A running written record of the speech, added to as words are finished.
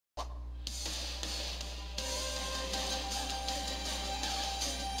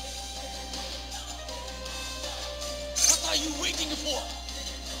waiting for?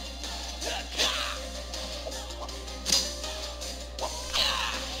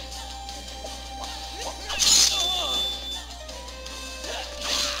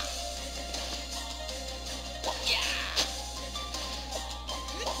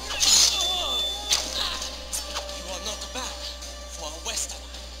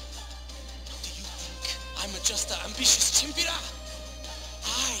 Just an ambitious chimpira.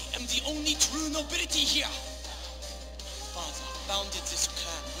 I am the only true nobility here. Father founded this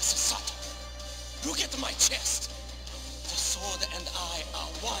clan with a sato. Look at my chest. The sword and I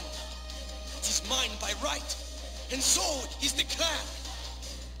are one. It is mine by right, and so is the clan.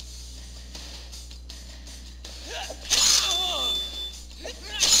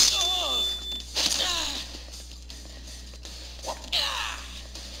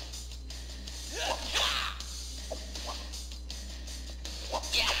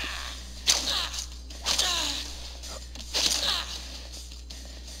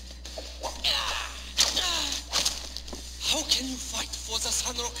 How can you fight for the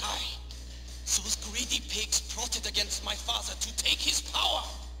Sanrokai? Those greedy pigs plotted against my father to take his power.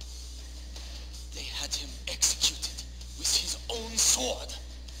 They had him executed with his own sword.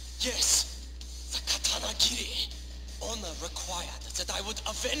 Yes, the katana giri. Honor required that I would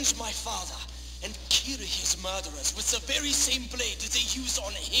avenge my father and kill his murderers with the very same blade they used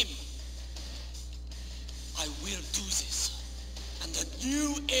on him. I will do this, and a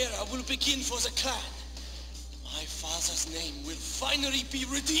new era will begin for the clan. My father's name will finally be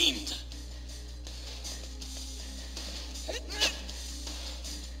redeemed.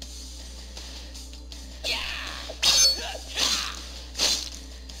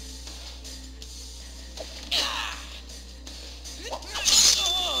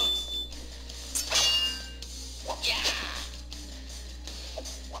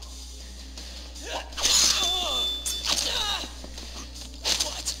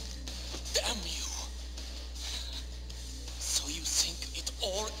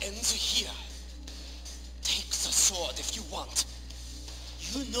 Ends here. Take the sword if you want.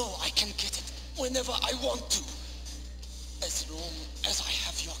 You know I can get it whenever I want to. As long as I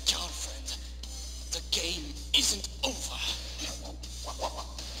have your girlfriend, the game isn't over.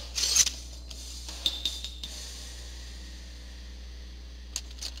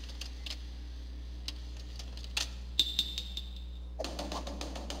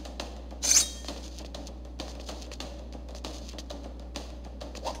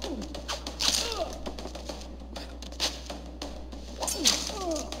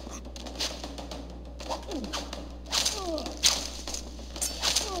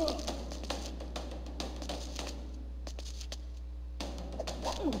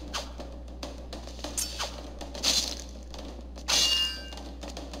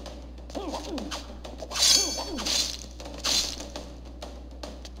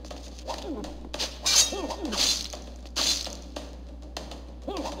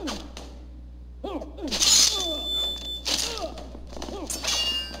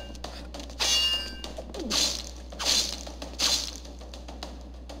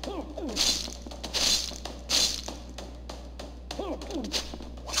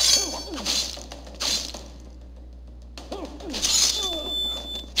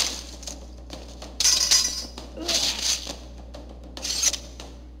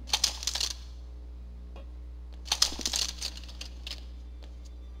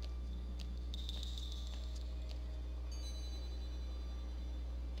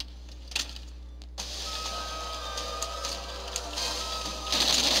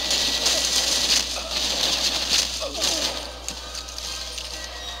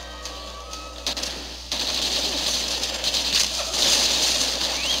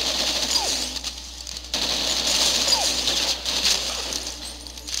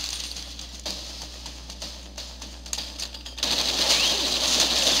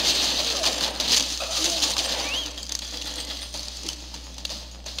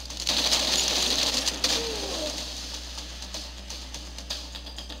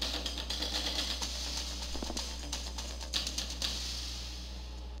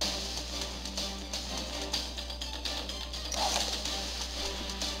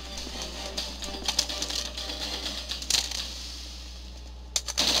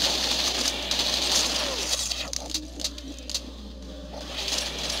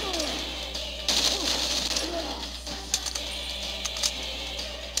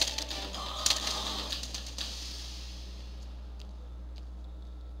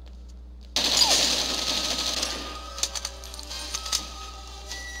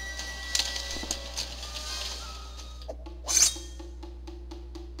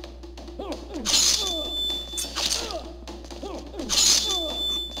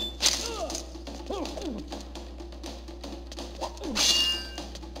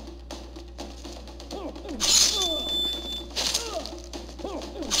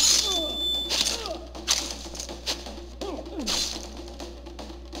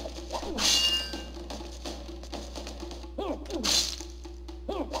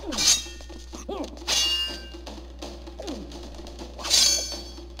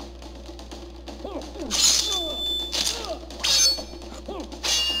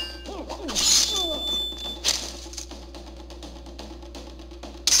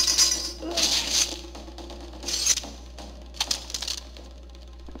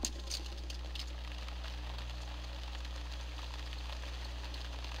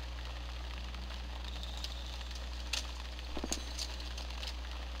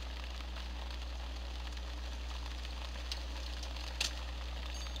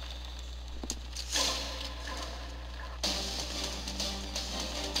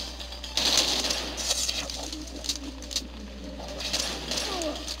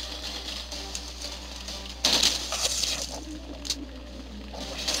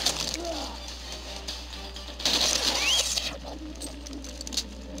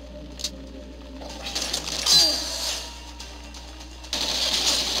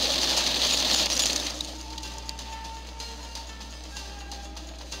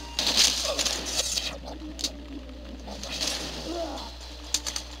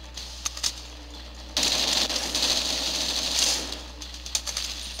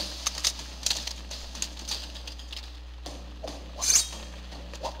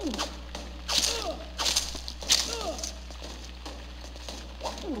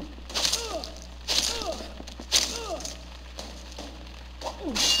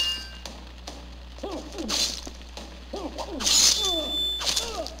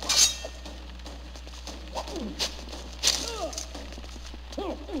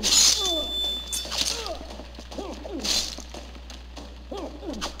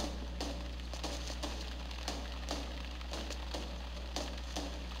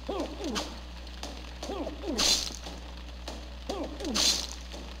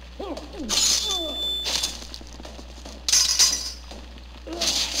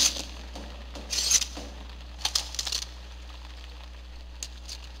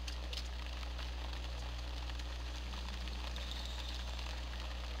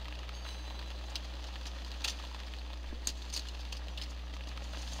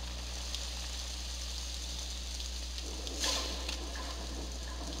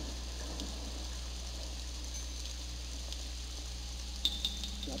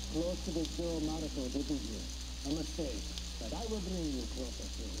 to this girl Mariko, didn't you? A mistake, but I will bring you closer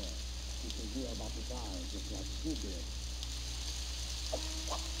to her, because you are about to die just like she did.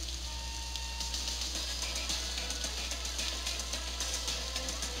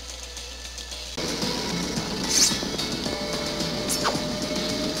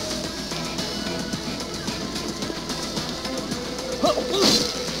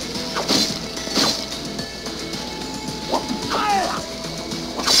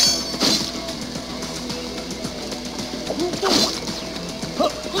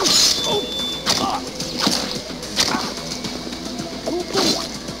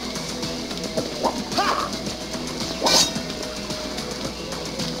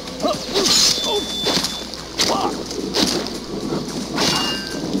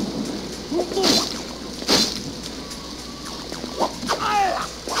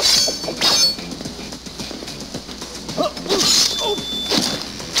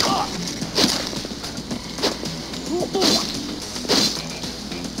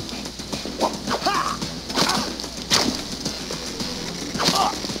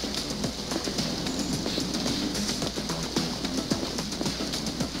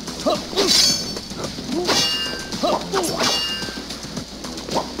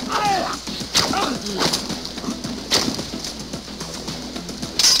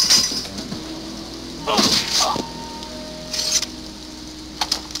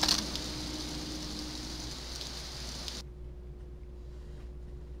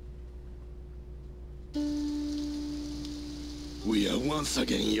 We are once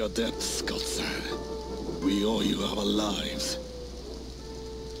again in your depths, Godson. We owe you our lives.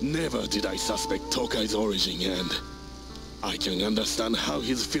 Never did I suspect Tokai's origin, and I can understand how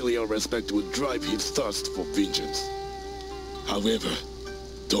his filial respect would drive his thirst for vengeance. However,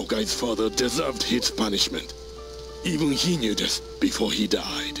 Tokai's father deserved his punishment. Even he knew this before he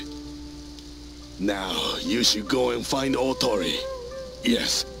died. Now, you should go and find Otori.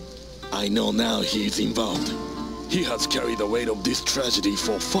 Yes, I know now he is involved. He has carried the weight of this tragedy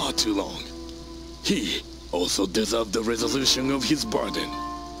for far too long. He also deserved the resolution of his burden.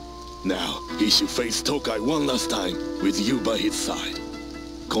 Now, he should face Tokai one last time with you by his side.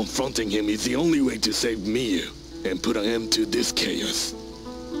 Confronting him is the only way to save Miyu and put an end to this chaos.